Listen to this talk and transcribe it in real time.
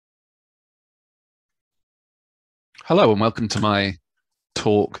Hello and welcome to my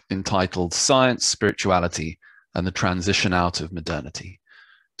talk entitled Science, Spirituality and the Transition Out of Modernity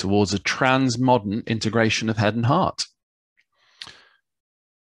towards a Transmodern Integration of Head and Heart.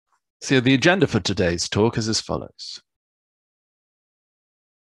 So the agenda for today's talk is as follows.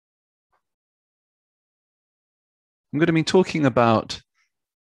 I'm going to be talking about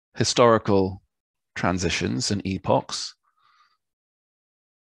historical transitions and epochs,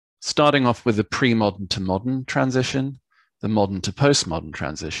 starting off with the pre-modern to modern transition, the modern to postmodern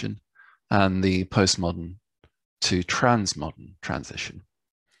transition, and the postmodern to transmodern transition.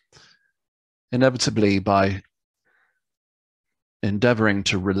 Inevitably, by endeavoring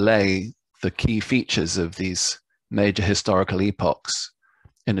to relay the key features of these major historical epochs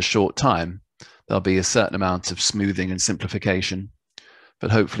in a short time, there'll be a certain amount of smoothing and simplification, but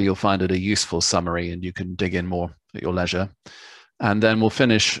hopefully you'll find it a useful summary and you can dig in more at your leisure. And then we'll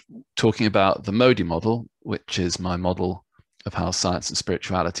finish talking about the Modi model, which is my model of how science and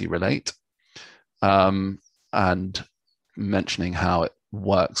spirituality relate, and mentioning how it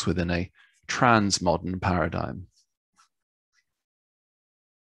works within a transmodern paradigm.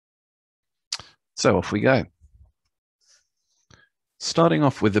 So off we go. Starting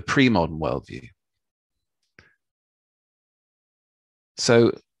off with the pre-modern worldview.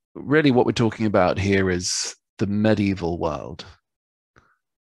 So really what we're talking about here is the medieval world,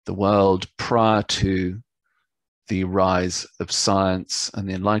 the world prior to the rise of science and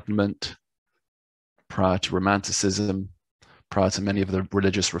the Enlightenment, prior to Romanticism, prior to many of the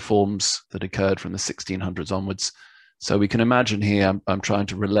religious reforms that occurred from the 1600s onwards. So we can imagine here, I'm trying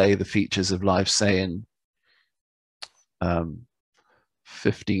to relay the features of life, say in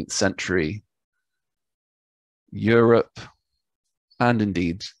 15th century Europe, and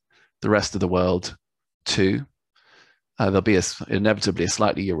indeed the rest of the world too. There'll be inevitably a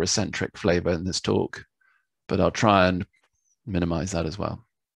slightly Eurocentric flavor in this talk, but I'll try and minimize that as well.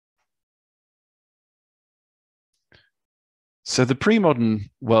 So the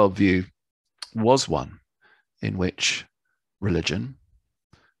pre-modern worldview was one in which religion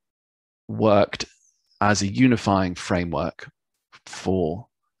worked as a unifying framework for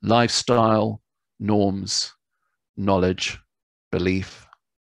lifestyle, norms, knowledge, belief,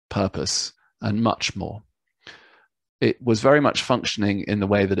 purpose, and much more. It was very much functioning in the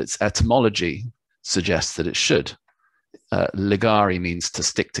way that its etymology suggests that it should. Ligare means to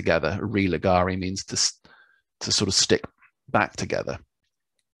stick together. Religare means to sort of stick back together.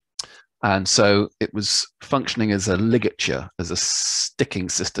 And so it was functioning as a ligature, as a sticking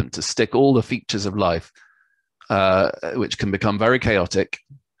system to stick all the features of life, which can become very chaotic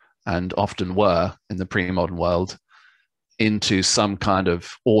and often were in the pre-modern world, into some kind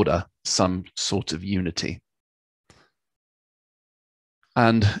of order, some sort of unity.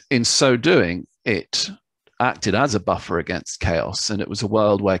 And in so doing, it acted as a buffer against chaos, and it was a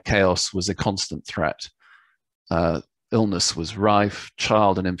world where chaos was a constant threat. Illness was rife,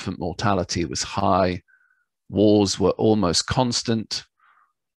 child and infant mortality was high, wars were almost constant,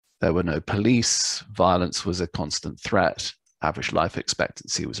 there were no police, violence was a constant threat, average life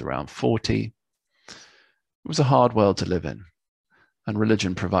expectancy was around 40. It was a hard world to live in, and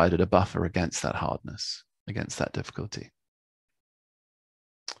religion provided a buffer against that hardness, against that difficulty.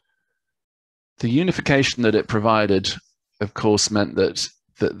 The unification that it provided, of course, meant that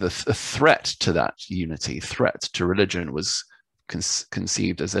the threat to that unity, threat to religion, was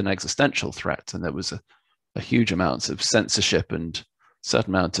conceived as an existential threat, and there was a huge amount of censorship and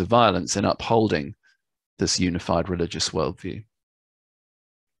certain amount of violence in upholding this unified religious worldview.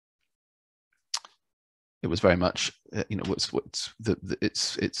 It was very much,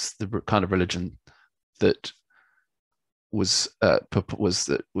 it's the kind of religion that was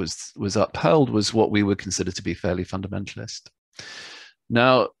upheld was what we would consider to be fairly fundamentalist.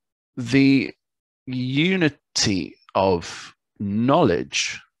 Now, the unity of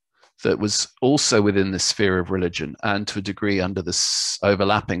knowledge that was also within the sphere of religion, and to a degree under this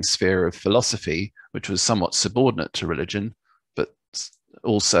overlapping sphere of philosophy, which was somewhat subordinate to religion, but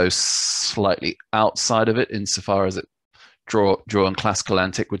also slightly outside of it insofar as it drew on classical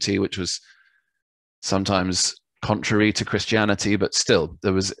antiquity, which was sometimes contrary to Christianity, but still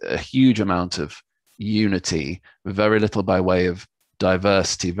there was a huge amount of unity, very little by way of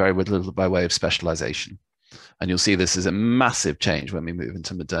diversity, very little by way of specialization. And you'll see this is a massive change when we move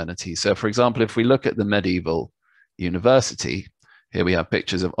into modernity. So for example, if we look at the medieval university, here we have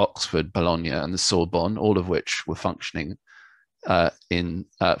pictures of Oxford, Bologna, and the Sorbonne, all of which were functioning from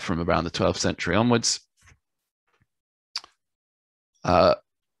around the 12th century onwards.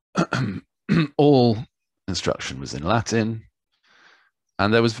 All instruction was in Latin,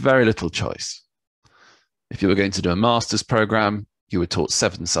 and there was very little choice. If you were going to do a master's program, you were taught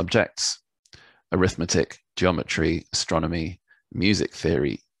 7 subjects: arithmetic, geometry, astronomy, music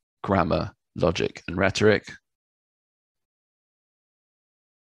theory, grammar, logic, and rhetoric.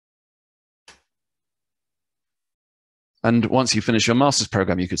 And once you finish your master's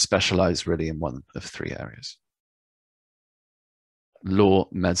program, you could specialize really in one of 3 areas: law,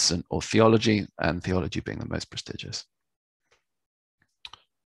 medicine, or theology, and theology being the most prestigious.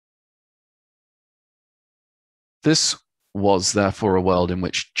 This was therefore a world in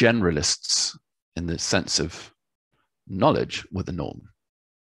which generalists, in the sense of knowledge, were the norm.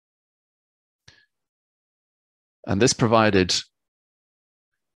 And this provided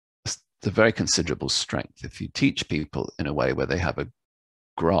the very considerable strength. If you teach people in a way where they have a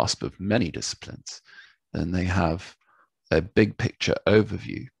grasp of many disciplines, then they have a big picture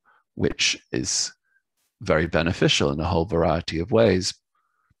overview, which is very beneficial in a whole variety of ways.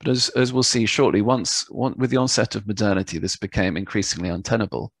 But as we'll see shortly, with the onset of modernity, this became increasingly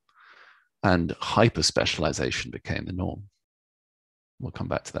untenable, and hyper-specialization became the norm. We'll come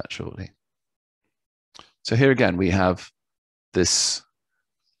back to that shortly. So here again, we have this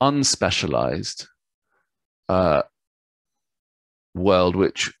unspecialized world,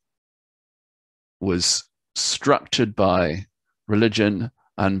 which was structured by religion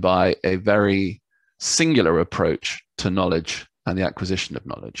and by a very singular approach to knowledge and the acquisition of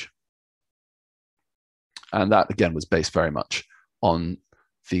knowledge. And that, again, was based very much on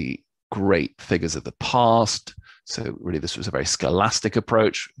the great figures of the past. So really, this was a very scholastic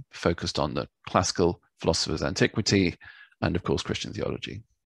approach, focused on the classical philosophers of antiquity and, of course, Christian theology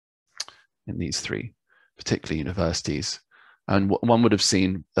in these 3 particular universities. And one would have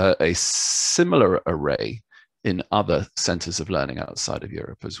seen a similar array in other centers of learning outside of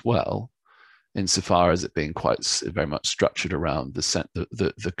Europe as well, insofar as it being very much structured around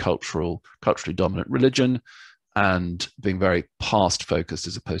the culturally dominant religion and being very past focused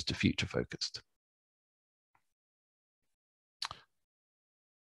as opposed to future focused.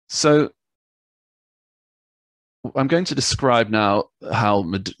 So I'm going to describe now how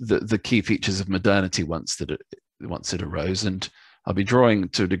the key features of modernity once it arose, and I'll be drawing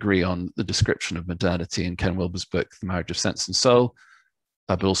to a degree on the description of modernity in Ken Wilber's book, The Marriage of Sense and Soul,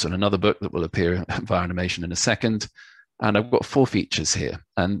 but also in another book that will appear via animation in a second. And I've got 4 features here.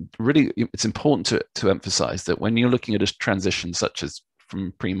 And really, it's important to emphasize that when you're looking at a transition such as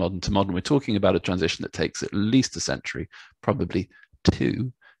from pre-modern to modern, we're talking about a transition that takes at least a century, probably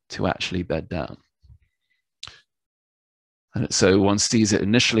 2, to actually bed down. And so one sees it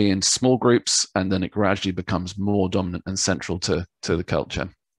initially in small groups, and then it gradually becomes more dominant and central to the culture.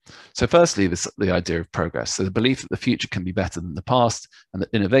 So firstly, the idea of progress. So the belief that the future can be better than the past, and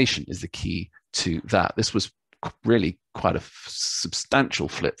that innovation is the key to that. This was really quite a substantial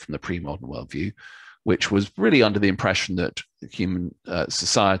flip from the pre-modern worldview, which was really under the impression that human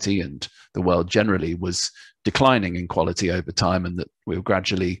society and the world generally was declining in quality over time, and that we were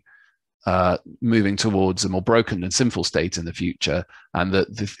gradually moving towards a more broken and sinful state in the future, and that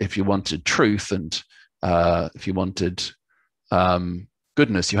if you wanted truth and if you wanted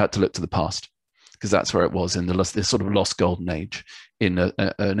goodness, you had to look to the past, because that's where it was in this sort of lost golden age, in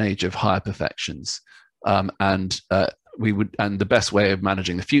an age of higher perfections. And the best way of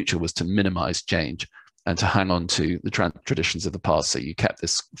managing the future was to minimize change and to hang on to the traditions of the past. So you kept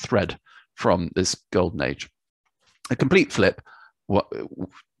this thread from this golden age. A complete flip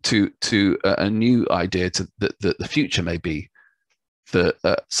to a new idea that the future may be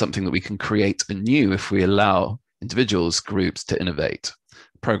something that we can create anew if we allow individuals, groups to innovate.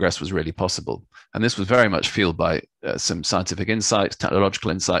 Progress was really possible. And this was very much fueled by some scientific insights, technological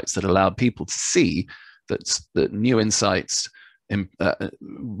insights that allowed people to see that new insights,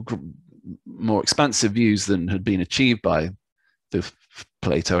 more expansive views than had been achieved by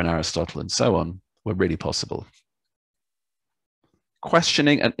Plato and Aristotle and so on, were really possible.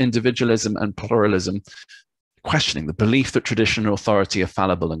 Questioning and individualism and pluralism, questioning the belief that tradition and authority are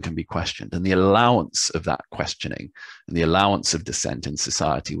fallible and can be questioned, and the allowance of that questioning and the allowance of dissent in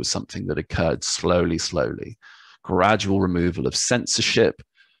society was something that occurred slowly. Gradual removal of censorship,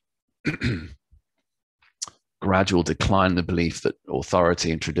 gradual decline in the belief that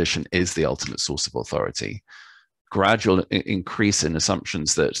authority and tradition is the ultimate source of authority, gradual increase in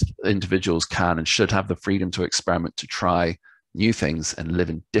assumptions that individuals can and should have the freedom to experiment, to try new things and live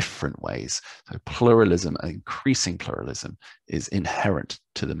in different ways. So pluralism, increasing pluralism, is inherent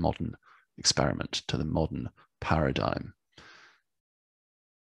to the modern experiment, to the modern paradigm.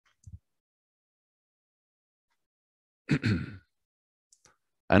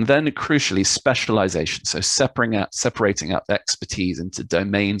 And then crucially, specialization. So separating out expertise into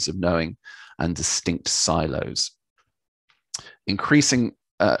domains of knowing and distinct silos. Increasing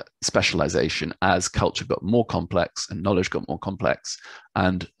specialization as culture got more complex and knowledge got more complex,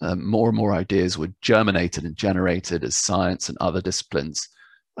 and more ideas were germinated and generated as science and other disciplines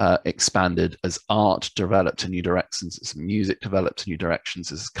expanded, as art developed in new directions, as music developed in new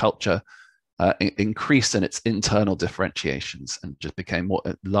directions, as culture increased in its internal differentiations and just became more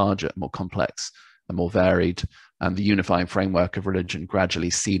larger, more complex, and more varied. And the unifying framework of religion gradually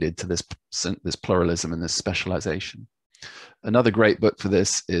ceded to this pluralism and this specialization. Another great book for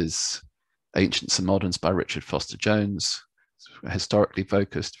this is Ancients and Moderns by Richard Foster Jones. It's historically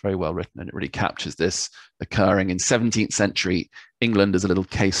focused, very well written, and it really captures this occurring in 17th century England as a little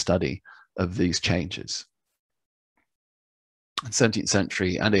case study of these changes. And 17th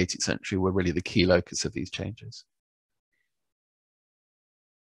century and 18th century were really the key locus of these changes.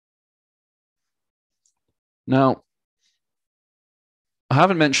 Now, I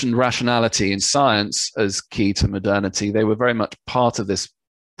haven't mentioned rationality in science as key to modernity. They were very much part of this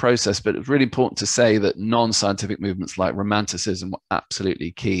process, but it's really important to say that non-scientific movements like Romanticism were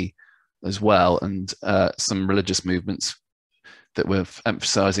absolutely key as well, and some religious movements that were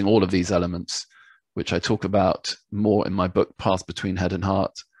emphasizing all of these elements, which I talk about more in my book, Path Between Head and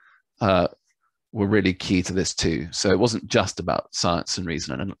Heart, were really key to this too. So it wasn't just about science and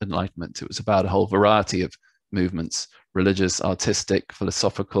reason and enlightenment. It was about a whole variety of movements: religious, artistic,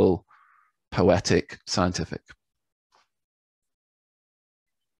 philosophical, poetic, scientific.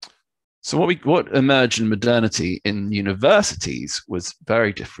 So what emerged in modernity in universities was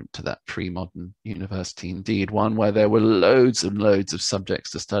very different to that pre-modern university indeed, one where there were loads and loads of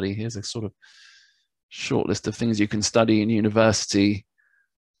subjects to study. Here's a sort of short list of things you can study in university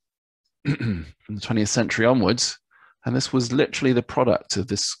from the 20th century onwards. And this was literally the product of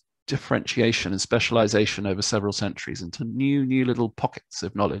this differentiation and specialization over several centuries into new little pockets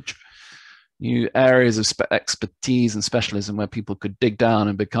of knowledge, new areas of expertise and specialism where people could dig down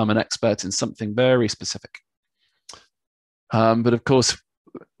and become an expert in something very specific. But of course,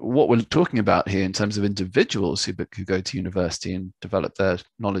 what we're talking about here in terms of individuals who go to university and develop their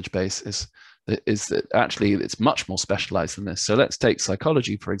knowledge base is that actually it's much more specialized than this. So let's take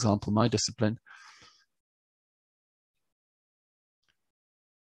psychology, for example, my discipline.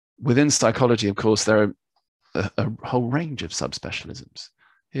 Within psychology, of course, there are a whole range of subspecialisms.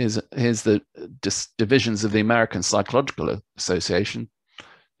 Here's the divisions of the American Psychological Association,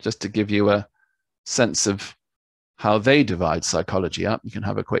 just to give you a sense of how they divide psychology up. You can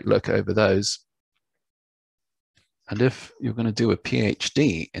have a quick look over those. And if you're going to do a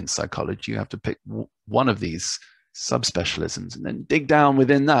PhD in psychology, you have to pick one of these subspecialisms and then dig down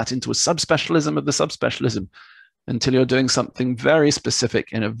within that into a subspecialism of the subspecialism until you're doing something very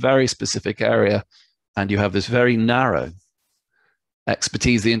specific in a very specific area, and you have this very narrow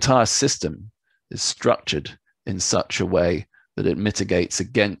expertise. The entire system is structured in such a way that it mitigates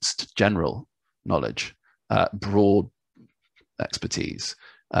against general knowledge, broad expertise,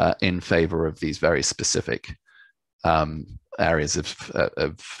 in favor of these very specific areas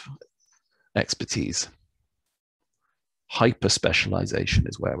of expertise. Hyper-specialization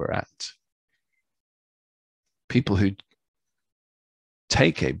is where we're at. People who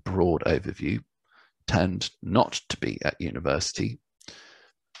take a broad overview tend not to be at university.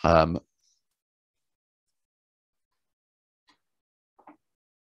 And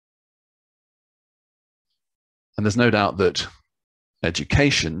there's no doubt that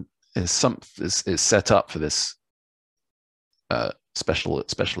education is set up for this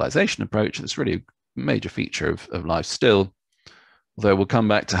specialization approach. It's really a major feature of life still, although we'll come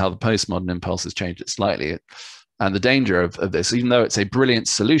back to how the postmodern impulse has changed it slightly. And the danger of this, even though it's a brilliant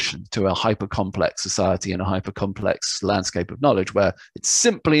solution to a hyper-complex society and a hyper-complex landscape of knowledge where it's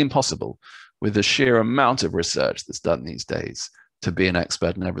simply impossible with the sheer amount of research that's done these days to be an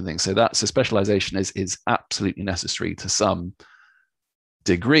expert in everything. So specialization is absolutely necessary to some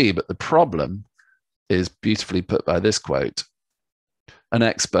degree, but the problem is beautifully put by this quote: an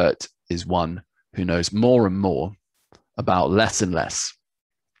expert is one who knows more and more about less and less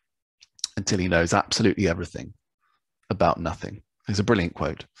until he knows absolutely everything about nothing. It's a brilliant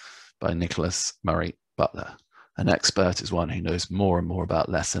quote by Nicholas Murray Butler. An expert is one who knows more and more about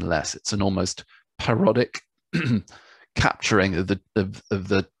less and less. It's an almost parodic capturing of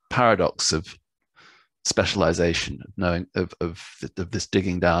the paradox of specialization, of knowing of this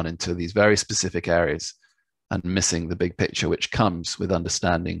digging down into these very specific areas and missing the big picture, which comes with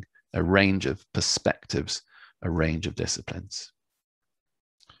understanding a range of perspectives, a range of disciplines.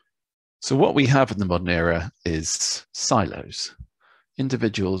 So what we have in the modern era is silos,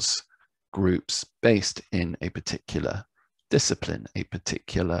 individuals, groups based in a particular discipline, a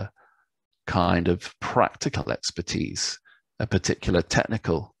particular kind of practical expertise, a particular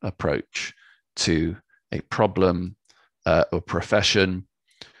technical approach to a problem or profession.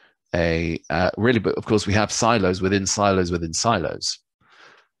 Really, but of course we have silos within silos within silos.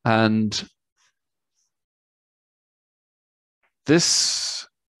 And this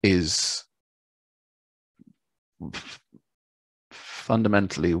is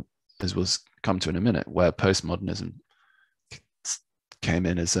fundamentally, as we'll come to in a minute, where postmodernism came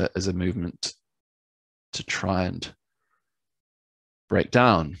in as a movement to try and break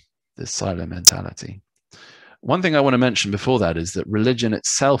down this silo mentality. One thing I want to mention before that is that religion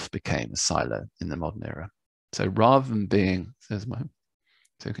itself became a silo in the modern era. So rather than being, so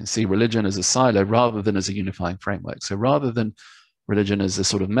you can see religion as a silo rather than as a unifying framework. So rather than religion as a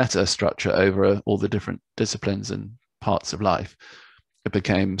sort of meta structure over all the different disciplines and parts of life, it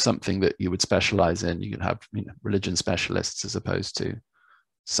became something that you would specialize in. You could have religion specialists as opposed to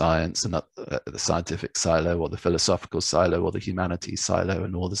science, and the scientific silo or the philosophical silo or the humanities silo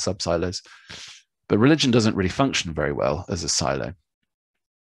and all the sub-silos. But religion doesn't really function very well as a silo.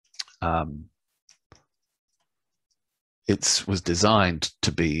 It was designed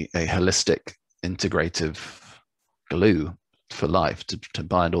to be a holistic, integrative glue for life, to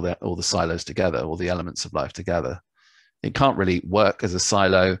bind all the silos together, all the elements of life together. It can't really work as a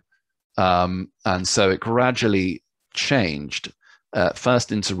silo. And so it gradually changed,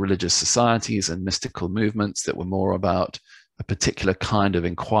 first into religious societies and mystical movements that were more about a particular kind of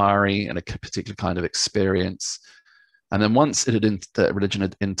inquiry and a particular kind of experience. And then once religion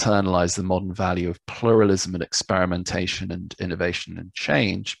had internalized the modern value of pluralism and experimentation and innovation and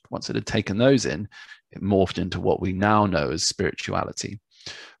change, once it had taken those in, it morphed into what we now know as spirituality,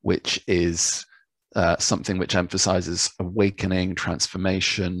 which is something which emphasizes awakening,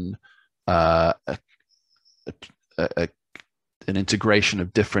 transformation, an integration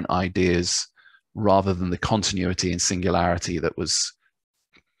of different ideas rather than the continuity and singularity that was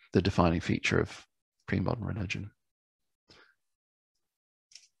the defining feature of pre-modern religion.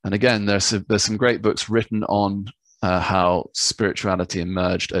 And again, there's some great books written on how spirituality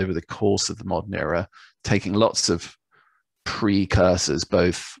emerged over the course of the modern era, taking lots of precursors,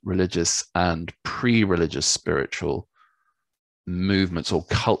 both religious and pre-religious spiritual movements or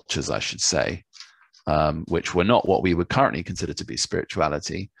cultures, I should say, which were not what we would currently consider to be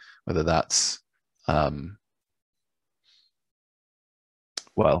spirituality, whether that's,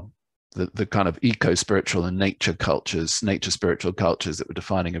 the kind of eco-spiritual and nature spiritual cultures that were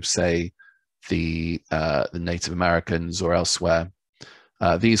defining of, say, the Native Americans or elsewhere.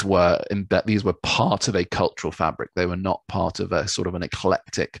 These were part of a cultural fabric. They were not part of a sort of an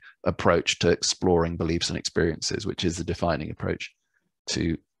eclectic approach to exploring beliefs and experiences, which is the defining approach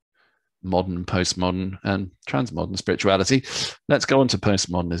to modern, postmodern, and transmodern spirituality. Let's go on to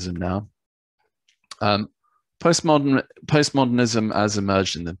postmodernism now. Postmodernism, as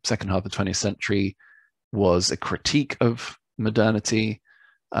emerged in the second half of the 20th century, was a critique of modernity.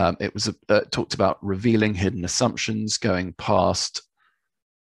 It talked about revealing hidden assumptions, going past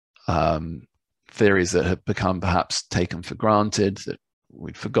theories that had become perhaps taken for granted, that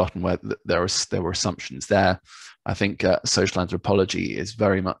we'd forgotten where there were assumptions there. I think social anthropology is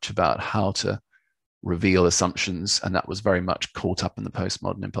very much about how to reveal assumptions, and that was very much caught up in the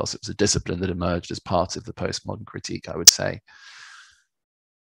postmodern impulse. It was a discipline that emerged as part of the postmodern critique, I would say.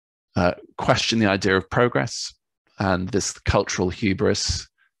 Question the idea of progress and this cultural hubris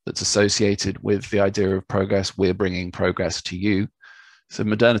that's associated with the idea of progress. We're bringing progress to you. So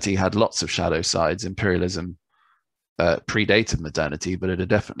modernity had lots of shadow sides. Imperialism predated modernity, but it had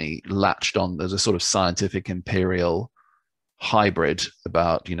definitely latched on. There's a sort of scientific imperial hybrid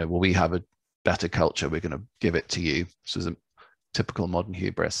about, well, we have a better culture, we're going to give it to you. This was a typical modern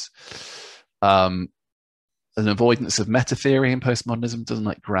hubris. An avoidance of meta theory in postmodernism, doesn't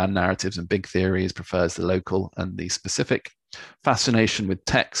like grand narratives and big theories, prefers the local and the specific. Fascination with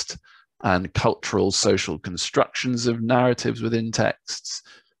text and cultural social constructions of narratives within texts.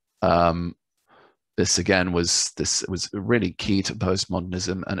 This was really key to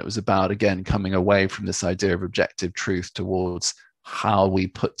postmodernism, and it was about, again, coming away from this idea of objective truth towards how we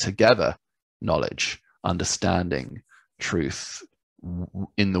put together knowledge, understanding, truth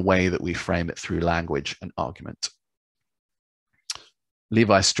in the way that we frame it through language and argument.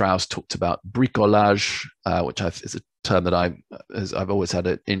 Levi Strauss talked about bricolage, which is a term that I've always had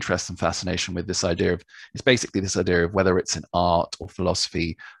an interest and fascination with. This idea of, it's basically this idea of whether it's in art or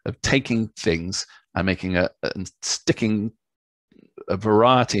philosophy, of taking things and making and sticking a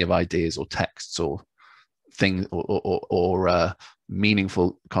variety of ideas or texts or things or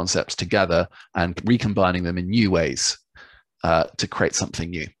meaningful concepts together and recombining them in new ways to create something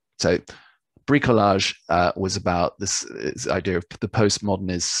new. So bricolage was about this idea of the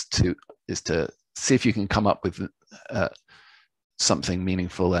postmodern is to see if you can come up with something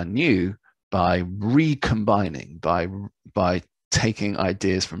meaningful and new by recombining, by taking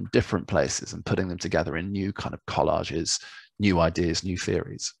ideas from different places and putting them together in new kind of collages, new ideas, new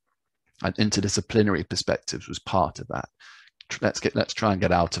theories. And interdisciplinary perspectives was part of that. Let's try and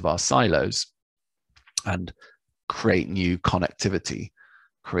get out of our silos and create new connectivity,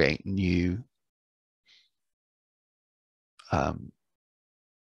 create new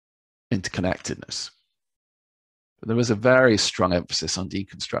interconnectedness. But there was a very strong emphasis on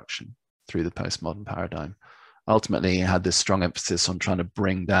deconstruction through the postmodern paradigm. Ultimately, it had this strong emphasis on trying to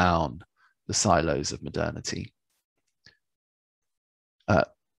bring down the silos of modernity.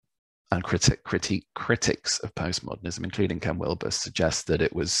 And critics of postmodernism, including Ken Wilber, suggest that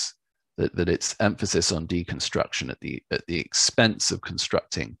it was that its emphasis on deconstruction at the expense of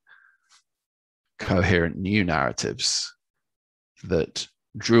constructing coherent new narratives that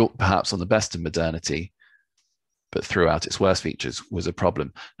drew perhaps on the best of modernity, but threw out its worst features, was a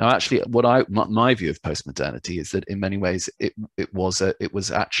problem. Now, actually, my view of postmodernity is that in many ways it was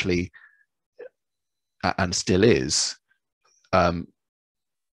actually, and still is,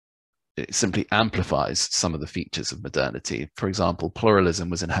 it simply amplifies some of the features of modernity. For example, pluralism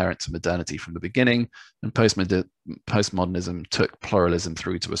was inherent to modernity from the beginning, and postmodernism took pluralism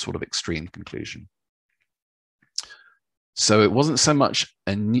through to a sort of extreme conclusion. So it wasn't so much,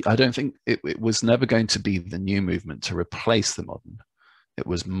 I don't think it was never going to be the new movement to replace the modern. It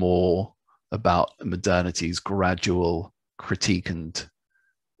was more about modernity's gradual critique and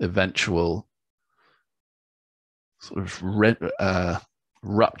eventual sort of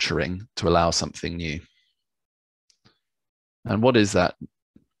rupturing to allow something new. And what is that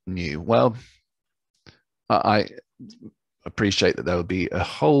new? Well, I appreciate that there will be a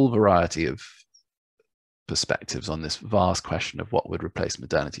whole variety of perspectives on this vast question of what would replace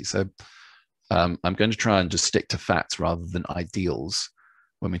modernity. So I'm going to try and just stick to facts rather than ideals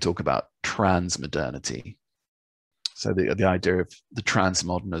when we talk about transmodernity. So the idea of the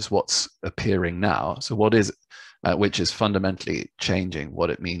transmodern as what's appearing now. So what is, which is fundamentally changing what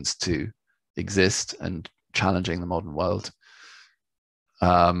it means to exist and challenging the modern world.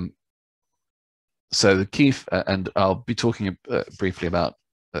 So the key, and I'll be talking briefly about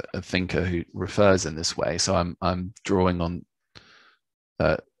a thinker who refers in this way. So I'm drawing on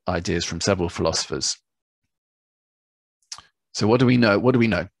ideas from several philosophers. So what do we know? What do we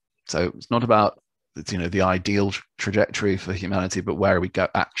know? So it's not about the ideal trajectory for humanity, but where are we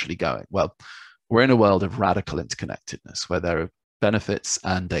actually going? Well, we're in a world of radical interconnectedness where there are benefits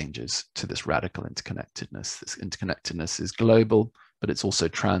and dangers to this radical interconnectedness. This interconnectedness is global, but it's also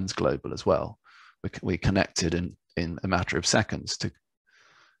transglobal as well. We're connected in a matter of seconds to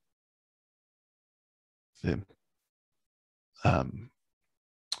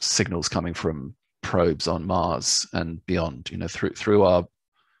signals coming from probes on Mars and beyond. Through our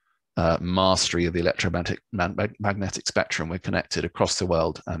mastery of the electromagnetic spectrum, we're connected across the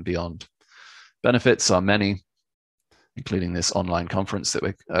world and beyond. Benefits are many, including this online conference that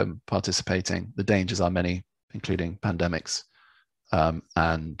we're participating. The dangers are many, including pandemics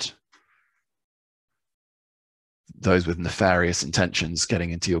and those with nefarious intentions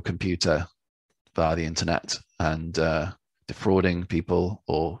getting into your computer via the internet and defrauding people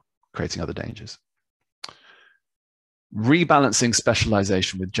or creating other dangers. Rebalancing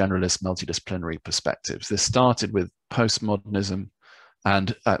specialization with generalist multidisciplinary perspectives. This started with postmodernism,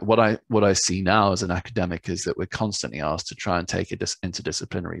 and what I see now as an academic is that we're constantly asked to try and take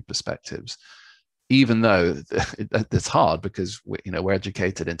interdisciplinary perspectives, even though it's hard because we're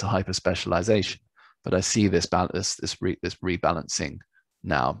educated into hyper specialization. But I see this rebalancing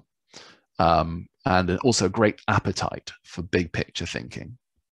now, and also great appetite for big picture thinking.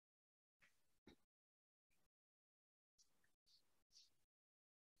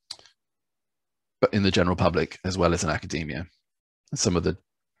 But in the general public as well as in academia. Some of the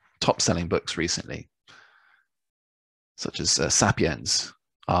top selling books recently, such as Sapiens,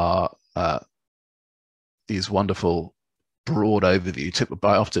 are these wonderful broad overview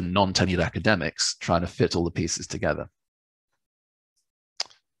by often non-tenured academics trying to fit all the pieces together.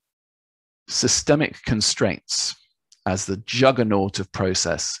 Systemic constraints as the juggernaut of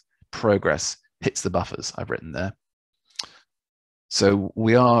progress hits the buffers, I've written there. So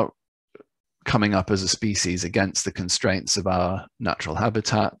we are coming up as a species against the constraints of our natural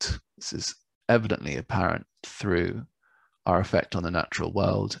habitat. This is evidently apparent through our effect on the natural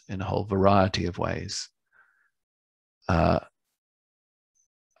world in a whole variety of ways. And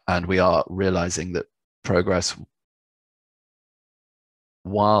we are realizing that progress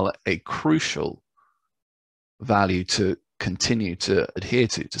while a crucial value to continue to adhere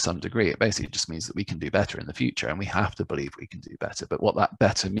to some degree, it basically just means that we can do better in the future, and we have to believe we can do better. But what that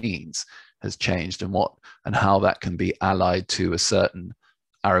better means has changed, and how that can be allied to a certain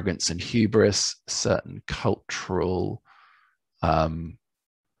arrogance and hubris, certain cultural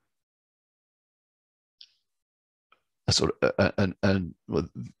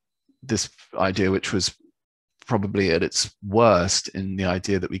this idea, which was probably at its worst in the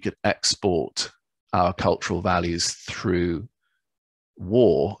idea that we could export our cultural values through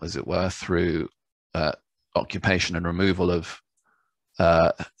war, as it were, through occupation and removal of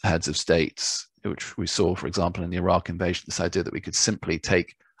heads of states, which we saw, for example, in the Iraq invasion, this idea that we could simply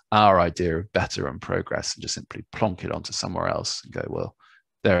take our idea of better and progress and just simply plonk it onto somewhere else and go, well,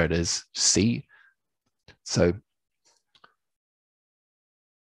 there it is, see? So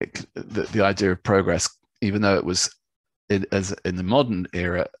the idea of progress, even though it was as in the modern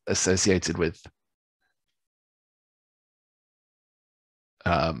era associated with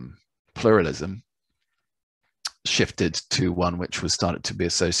pluralism, shifted to one which was started to be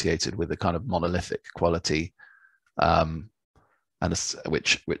associated with a kind of monolithic quality, and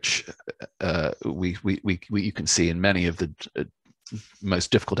which you can see in many of the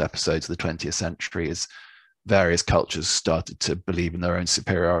most difficult episodes of the 20th century, as various cultures started to believe in their own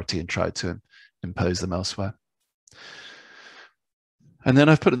superiority and tried to impose them elsewhere. And then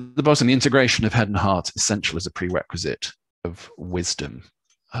I've put at the bottom the integration of head and heart, essential as a prerequisite of wisdom.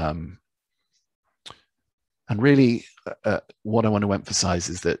 And really, what I want to emphasize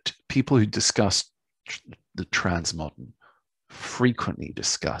is that people who discuss the transmodern frequently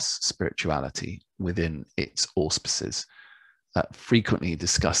discuss spirituality within its auspices, frequently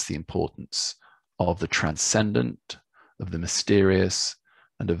discuss the importance of the transcendent, of the mysterious,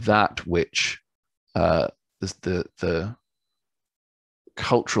 and of that which the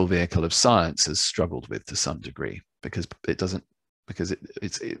cultural vehicle of science has struggled with to some degree, because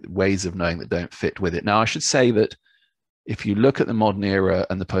it's ways of knowing that don't fit with it. Now, I should say that if you look at the modern era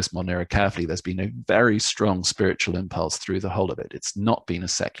and the postmodern era carefully, there's been a very strong spiritual impulse through the whole of it. It's not been a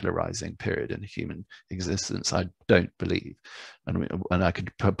secularizing period in human existence, I don't believe. And I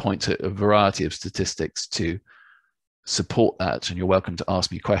could point to a variety of statistics to support that, and you're welcome to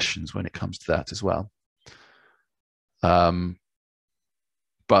ask me questions when it comes to that as well.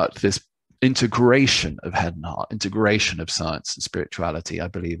 But this integration of head and heart, integration of science and spirituality, I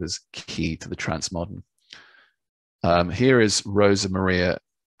believe is key to the transmodern. Here is Rosa Maria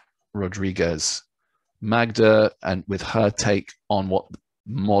Rodriguez Magda, and with her take on what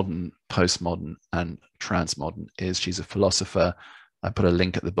modern, postmodern, and transmodern is. She's a philosopher. I put a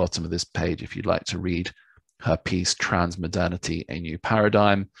link at the bottom of this page if you'd like to read her piece, Transmodernity, A New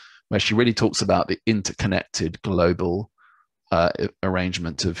Paradigm, where she really talks about the interconnected global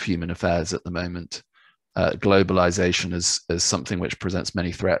arrangement of human affairs at the moment. Globalization as something which presents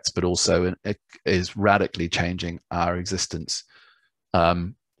many threats, but also it is radically changing our existence.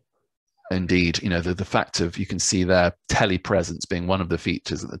 Indeed, the fact of, you can see there, telepresence being one of the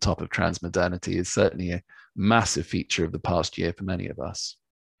features at the top of transmodernity is certainly a massive feature of the past year for many of us.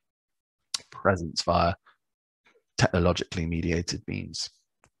 Presence via technologically mediated means.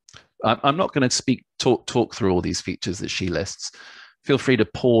 I'm not going to talk through all these features that she lists. Feel free to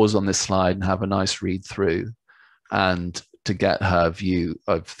pause on this slide and have a nice read through, and to get her view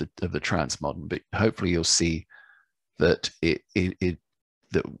of the transmodern. But hopefully you'll see that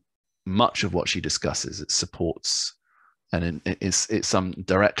that much of what she discusses, it supports, and it's some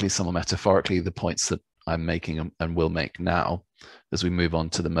directly, some more metaphorically, the points that I'm making and will make now as we move on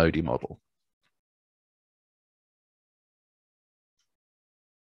to the Modi model.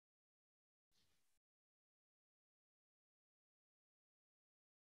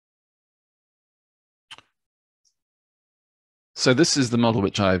 So this is the model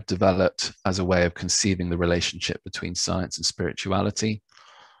which I've developed as a way of conceiving the relationship between science and spirituality,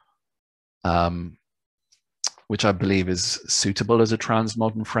 which I believe is suitable as a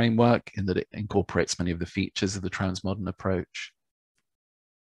transmodern framework in that it incorporates many of the features of the transmodern approach.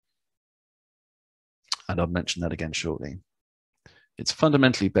 And I'll mention that again shortly. It's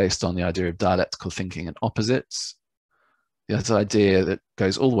fundamentally based on the idea of dialectical thinking and opposites. This idea that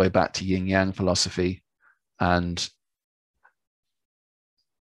goes all the way back to yin-yang philosophy and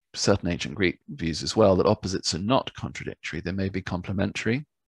certain ancient Greek views as well, that opposites are not contradictory, they may be complementary.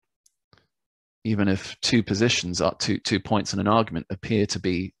 Even if two positions, are two points in an argument, appear to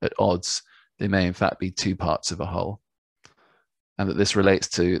be at odds, they may in fact be two parts of a whole. And that this relates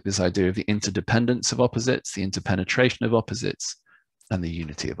to this idea of the interdependence of opposites, the interpenetration of opposites, and the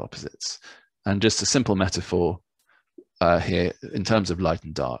unity of opposites. And just a simple metaphor, here in terms of light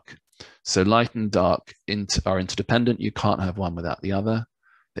and dark. So light and dark are interdependent. You can't have one without the other.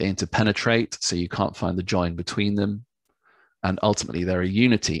 They interpenetrate, so you can't find the join between them. And ultimately, they're a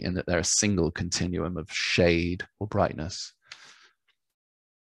unity in that they're a single continuum of shade or brightness.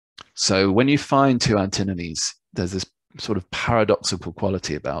 So when you find two antinomies, there's this sort of paradoxical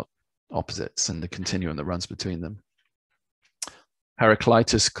quality about opposites and the continuum that runs between them.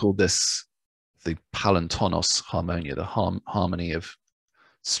 Heraclitus called this the palintonos harmonia, the harmony of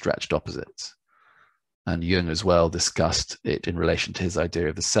stretched opposites. And Jung as well discussed it in relation to his idea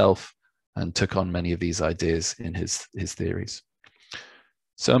of the self and took on many of these ideas in his theories.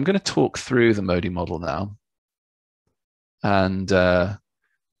 So I'm going to talk through the Modi model now. And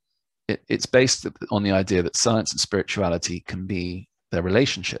it's based on the idea that science and spirituality their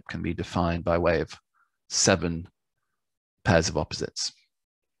relationship can be defined by way of 7 pairs of opposites.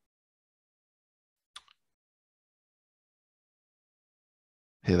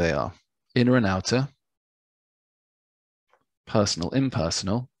 Here they are: inner and outer, personal,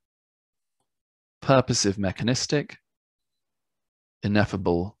 impersonal, purposive, mechanistic,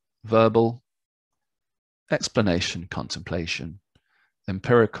 ineffable, verbal, explanation, contemplation,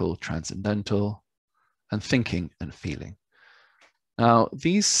 empirical, transcendental, and thinking and feeling. Now,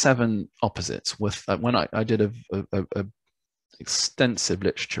 these 7 opposites, when I did a extensive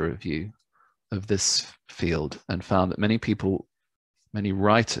literature review of this field and found that many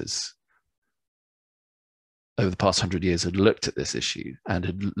writers over the past 100 years had looked at this issue and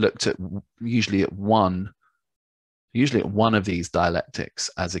had looked at usually at one of these dialectics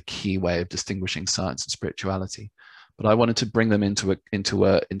as a key way of distinguishing science and spirituality. But I wanted to bring them into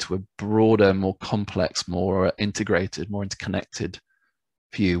a broader, more complex, more integrated, more interconnected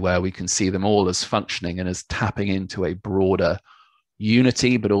view where we can see them all as functioning and as tapping into a broader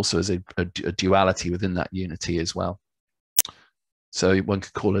unity, but also as a duality within that unity as well. So one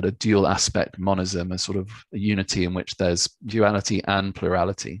could call it a dual aspect monism, a sort of a unity in which there's duality and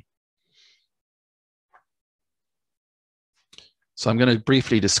plurality. So I'm going to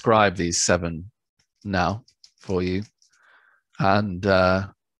briefly describe these 7 now for you. And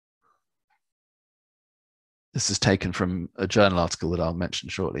this is taken from a journal article that I'll mention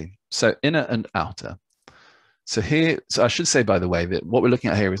shortly. So inner and outer. So I should say, by the way, that what we're looking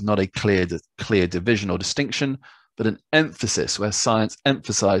at here is not a clear division or distinction, but an emphasis where science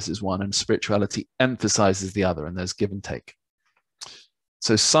emphasizes one and spirituality emphasizes the other, and there's give and take.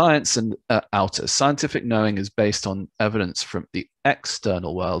 So science and outer. Scientific knowing is based on evidence from the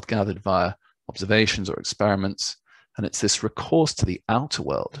external world gathered via observations or experiments, and it's this recourse to the outer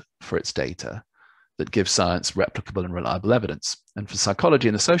world for its data that gives science replicable and reliable evidence. And for psychology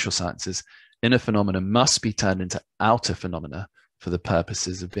and the social sciences, inner phenomena must be turned into outer phenomena for the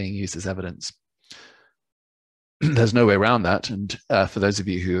purposes of being used as evidence. There's no way around that. And for those of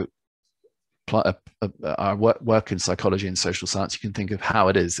you who work in psychology and social science, you can think of how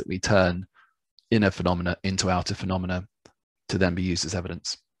it is that we turn inner phenomena into outer phenomena to then be used as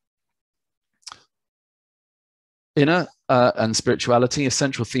evidence. Inner and spirituality. A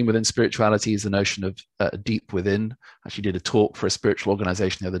central theme within spirituality is the notion of deep within. I actually did a talk for a spiritual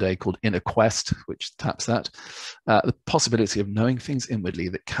organization the other day called Inner Quest, which taps that. The possibility of knowing things inwardly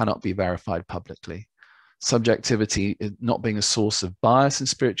that cannot be verified publicly. Subjectivity not being a source of bias in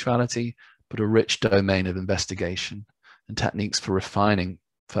spirituality, but a rich domain of investigation and techniques for refining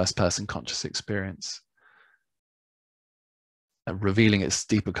first-person conscious experience. And revealing its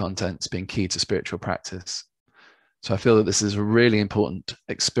deeper contents being key to spiritual practice. So I feel that this is a really important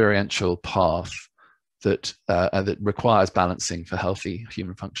experiential path that requires balancing for healthy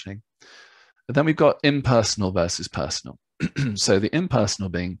human functioning. And then we've got impersonal versus personal. So the impersonal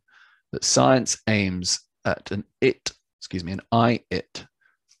being that science aims at an I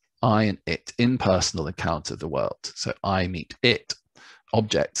and it, impersonal account of the world. So I meet it,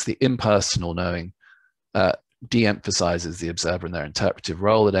 objects, the impersonal knowing de-emphasizes the observer and their interpretive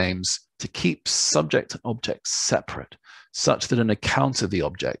role. It aims to keep subject and object separate, such that an account of the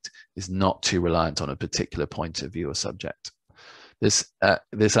object is not too reliant on a particular point of view or subject. This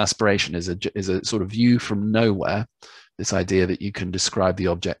aspiration is a sort of view from nowhere, this idea that you can describe the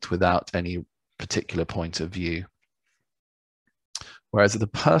object without any particular point of view. Whereas the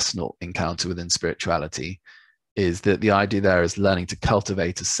personal encounter within spirituality is that the idea there is learning to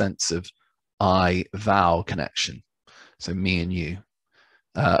cultivate a sense of I-thou connection. So me and you,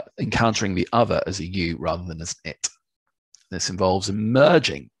 encountering the other as a you rather than as an it. This involves a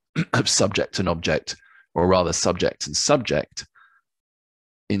merging of subject and object, or rather subject and subject,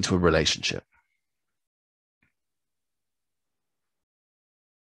 into a relationship.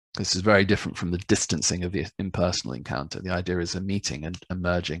 This is very different from the distancing of the impersonal encounter. The idea is a meeting and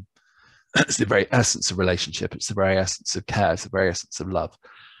emerging. It's the very essence of relationship. It's the very essence of care. It's the very essence of love,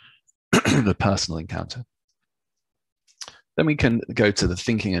 the personal encounter. Then we can go to the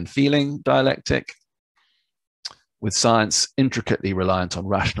thinking and feeling dialectic, with science intricately reliant on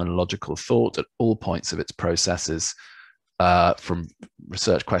rational and logical thought at all points of its processes, from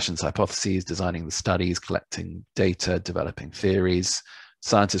research questions, hypotheses, designing the studies, collecting data, developing theories.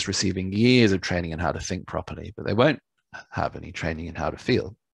 Scientists receiving years of training in how to think properly, but they won't have any training in how to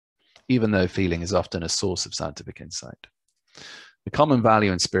feel, even though feeling is often a source of scientific insight. The common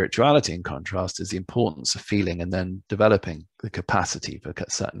value in spirituality, in contrast, is the importance of feeling and then developing the capacity for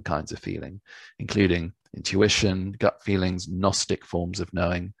certain kinds of feeling, including intuition, gut feelings, Gnostic forms of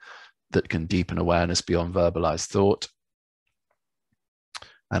knowing that can deepen awareness beyond verbalized thought.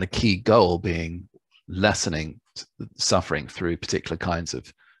 And a key goal being lessening suffering through particular kinds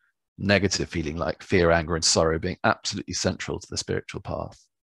of negative feeling like fear, anger, and sorrow being absolutely central to the spiritual path.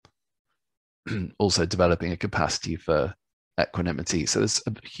 Also developing a capacity for equanimity. So there's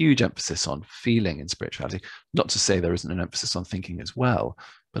a huge emphasis on feeling in spirituality. Not to say there isn't an emphasis on thinking as well,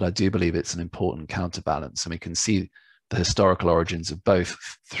 but I do believe it's an important counterbalance. And we can see the historical origins of both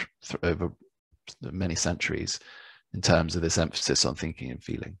over many centuries in terms of this emphasis on thinking and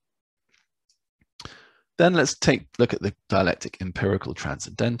feeling. Then let's take a look at the dialectic empirical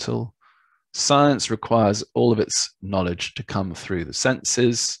transcendental. Science requires all of its knowledge to come through the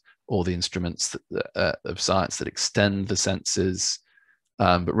senses, all the instruments of science that extend the senses.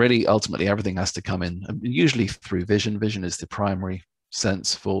 But really, ultimately, everything has to come in, usually through vision. Vision is the primary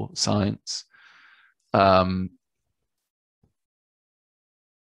sense for science.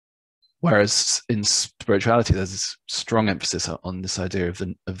 Whereas in spirituality, there's this strong emphasis on this idea of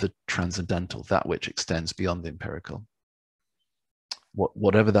the transcendental, that which extends beyond the empirical,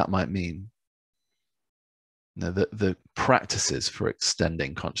 whatever that might mean. You know, the practices for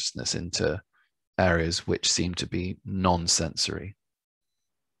extending consciousness into areas which seem to be non-sensory.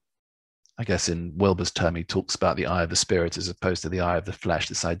 I guess in Wilber's term, he talks about the eye of the spirit as opposed to the eye of the flesh,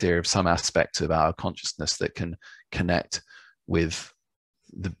 this idea of some aspect of our consciousness that can connect with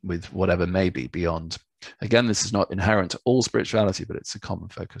whatever may be beyond. Again, this is not inherent to all spirituality, but it's a common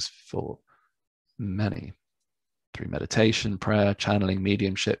focus for many, through meditation, prayer, channeling,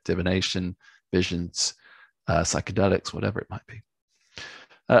 mediumship, divination, visions, psychedelics, whatever it might be.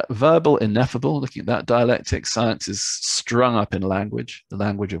 Verbal, ineffable, looking at that dialectic, science is strung up in language, the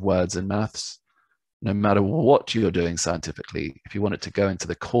language of words and maths. No matter what you're doing scientifically, if you want it to go into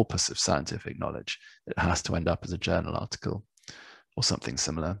the corpus of scientific knowledge, it has to end up as a journal article or something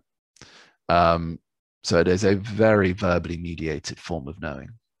similar. So it is a very verbally mediated form of knowing.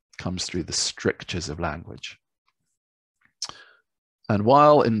 It comes through the strictures of language. And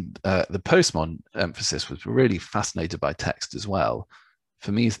while in the postmodern emphasis was really fascinated by text as well,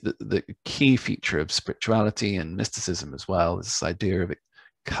 for me, the key feature of spirituality and mysticism as well is this idea of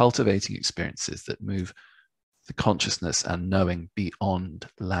cultivating experiences that move the consciousness and knowing beyond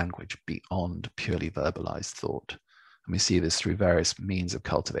language, beyond purely verbalized thought. And we see this through various means of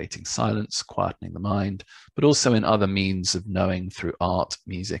cultivating silence, quietening the mind, but also in other means of knowing through art,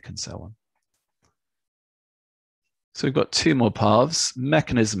 music, and so on. So we've got two more paths,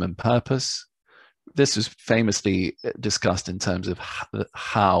 mechanism and purpose. This was famously discussed in terms of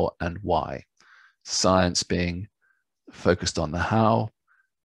how and why. Science being focused on the how,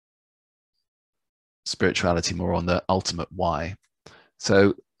 spirituality more on the ultimate why.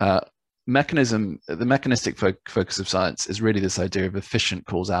 So mechanism, the mechanistic focus of science is really this idea of efficient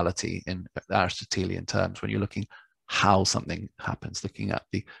causality in Aristotelian terms, when you're looking how something happens, looking at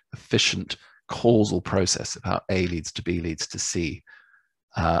the efficient causal process of how A leads to B leads to C.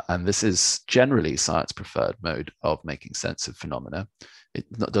 And this is generally science preferred mode of making sense of phenomena. It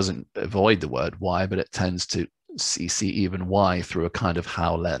doesn't avoid the word why, but it tends to see even why through a kind of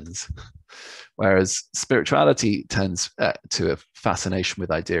how lens. Whereas spirituality tends to a fascination with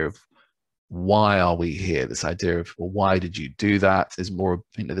the idea of why are we here? This idea of, well, why did you do that? Is more,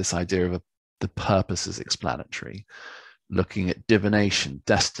 this idea of the purpose is explanatory. Looking at divination,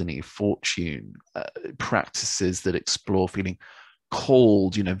 destiny, fortune, practices that explore feeling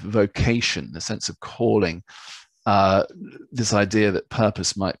called, vocation, the sense of calling, this idea that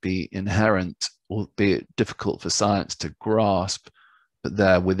purpose might be inherent, albeit difficult for science to grasp, but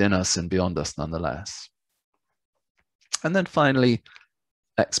they're within us and beyond us nonetheless. And then finally,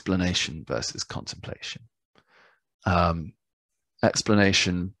 explanation versus contemplation.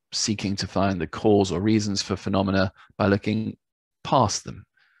 Explanation seeking to find the cause or reasons for phenomena by looking past them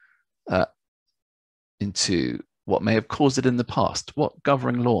into what may have caused it in the past, what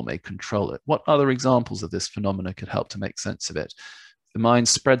governing law may control it, what other examples of this phenomena could help to make sense of it. The mind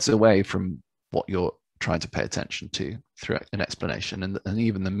spreads away from what you're trying to pay attention to through an explanation, and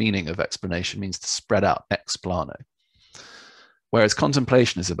even the meaning of explanation means to spread out ex plano. Whereas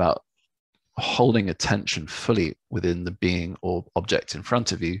contemplation is about holding attention fully within the being or object in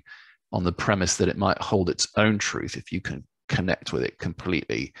front of you on the premise that it might hold its own truth if you can connect with it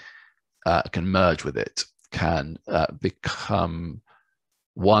completely, can merge with it, can become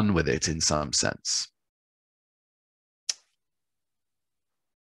one with it in some sense.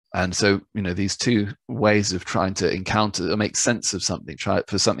 And so, these two ways of trying to encounter or make sense of something, try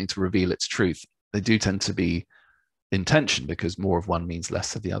for something to reveal its truth, they do tend to be in tension because more of one means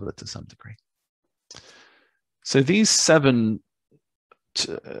less of the other to some degree. So these 7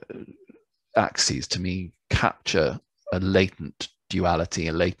 axes to me capture a latent duality,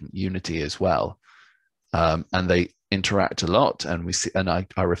 a latent unity as well. And they interact a lot, and we see, and I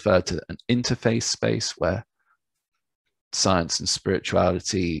refer to an interface space where science and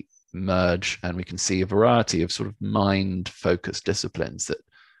spirituality merge, and we can see a variety of sort of mind-focused disciplines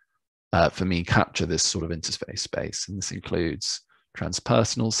that, for me, capture this sort of interface space. And this includes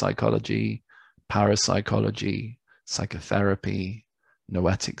transpersonal psychology, parapsychology, psychotherapy,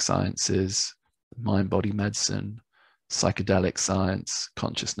 noetic sciences, mind-body medicine, psychedelic science,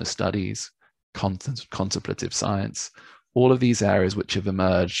 consciousness studies, contemplative science, all of these areas which have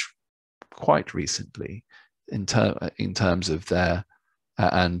emerged quite recently in terms of their,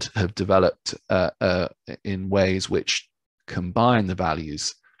 and have developed in ways which combine the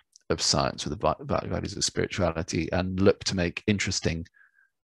values of science with the values of spirituality and look to make interesting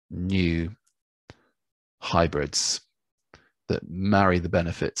new hybrids that marry the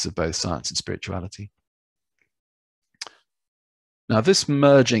benefits of both science and spirituality. Now, this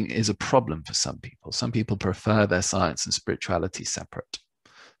merging is a problem for some people. Some people prefer their science and spirituality separate.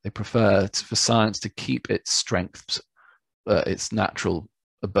 They prefer for science to keep its strengths, its natural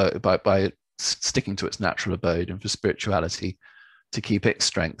abode, by sticking to its natural abode, and for spirituality to keep its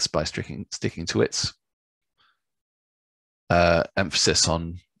strengths by sticking to its emphasis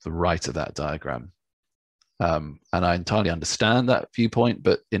on the right of that diagram. And I entirely understand that viewpoint,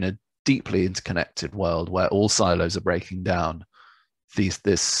 but in a deeply interconnected world where all silos are breaking down,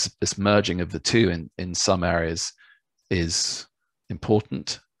 this merging of the two in some areas is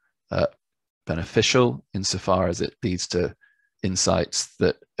important, beneficial insofar as it leads to insights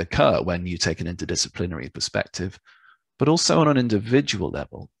that occur when you take an interdisciplinary perspective, but also on an individual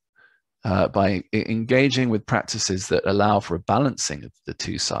level, by engaging with practices that allow for a balancing of the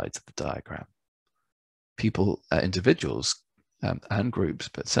two sides of the diagram. People, individuals and groups,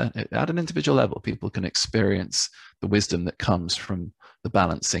 but at an individual level, people can experience the wisdom that comes from the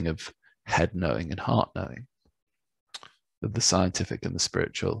balancing of head knowing and heart knowing, of the scientific and the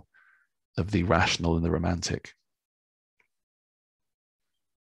spiritual, of the rational and the romantic.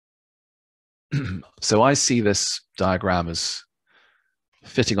 So I see this diagram as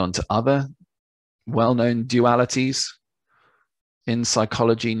fitting onto other well-known dualities in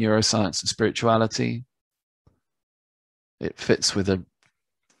psychology, neuroscience, and spirituality. It fits with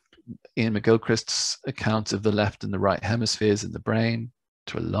Ian McGilchrist's account of the left and the right hemispheres in the brain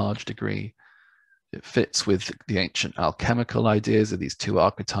to a large degree. It fits with the ancient alchemical ideas of these two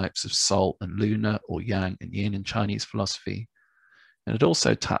archetypes of salt and lunar, or yang and yin in Chinese philosophy. And it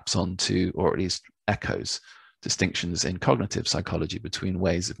also taps onto, or at least echoes, distinctions in cognitive psychology between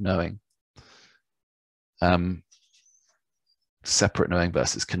ways of knowing. Separate knowing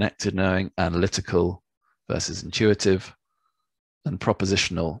versus connected knowing, analytical versus intuitive, and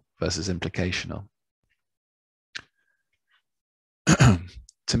propositional versus implicational.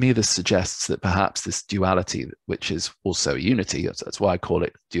 To me, this suggests that perhaps this duality, which is also a unity, that's why I call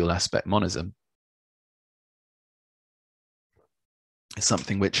it dual aspect monism, is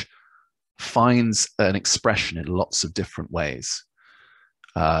something which finds an expression in lots of different ways,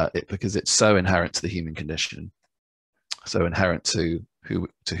 because it's so inherent to the human condition, so inherent to who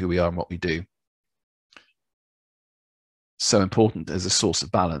we are and what we do, so important as a source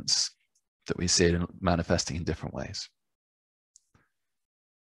of balance that we see it manifesting in different ways.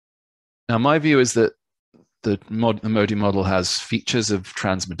 Now, my view is that the Modi model has features of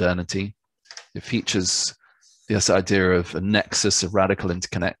transmodernity. It features this idea of a nexus of radical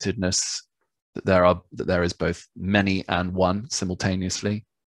interconnectedness, that there is both many and one simultaneously.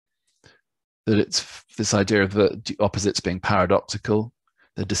 That it's this idea of the opposites being paradoxical.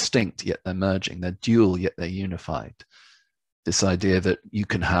 They're distinct, yet they're merging. They're dual, yet they're unified. This idea that you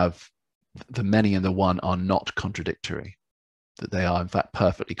can have the many and the one are not contradictory, that they are in fact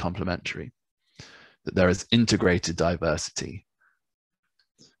perfectly complementary. that there is integrated diversity.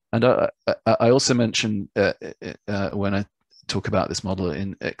 And I also mention when I talk about this model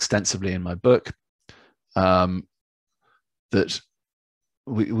extensively in my book, that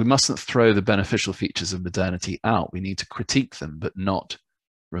we mustn't throw the beneficial features of modernity out. We need to critique them, but not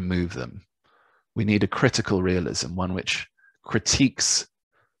remove them. We need a critical realism, one which critiques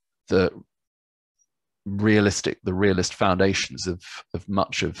the realist foundations of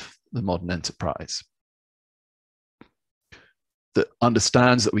much of the modern enterprise, that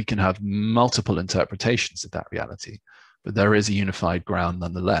understands that we can have multiple interpretations of that reality, but there is a unified ground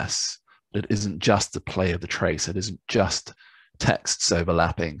nonetheless. It isn't just the play of the trace. It isn't just texts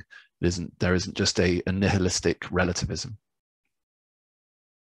overlapping. There isn't just a nihilistic relativism.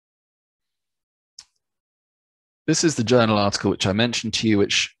 This is the journal article which I mentioned to you,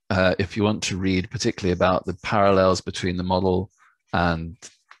 which if you want to read particularly about the parallels between the model and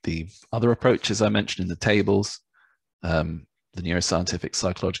the other approaches I mentioned in the tables, the neuroscientific,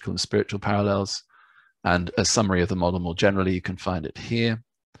 psychological, and spiritual parallels, and a summary of the model more generally, you can find it here.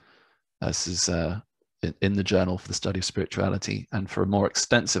 This is in the Journal for the Study of Spirituality. And for a more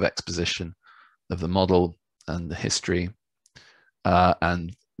extensive exposition of the model and the history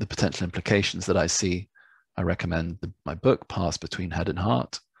and the potential implications that I see, I recommend my book, Paths Between Head and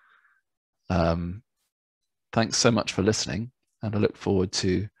Heart. Thanks so much for listening, and I look forward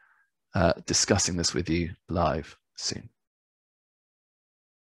to discussing this with you live soon.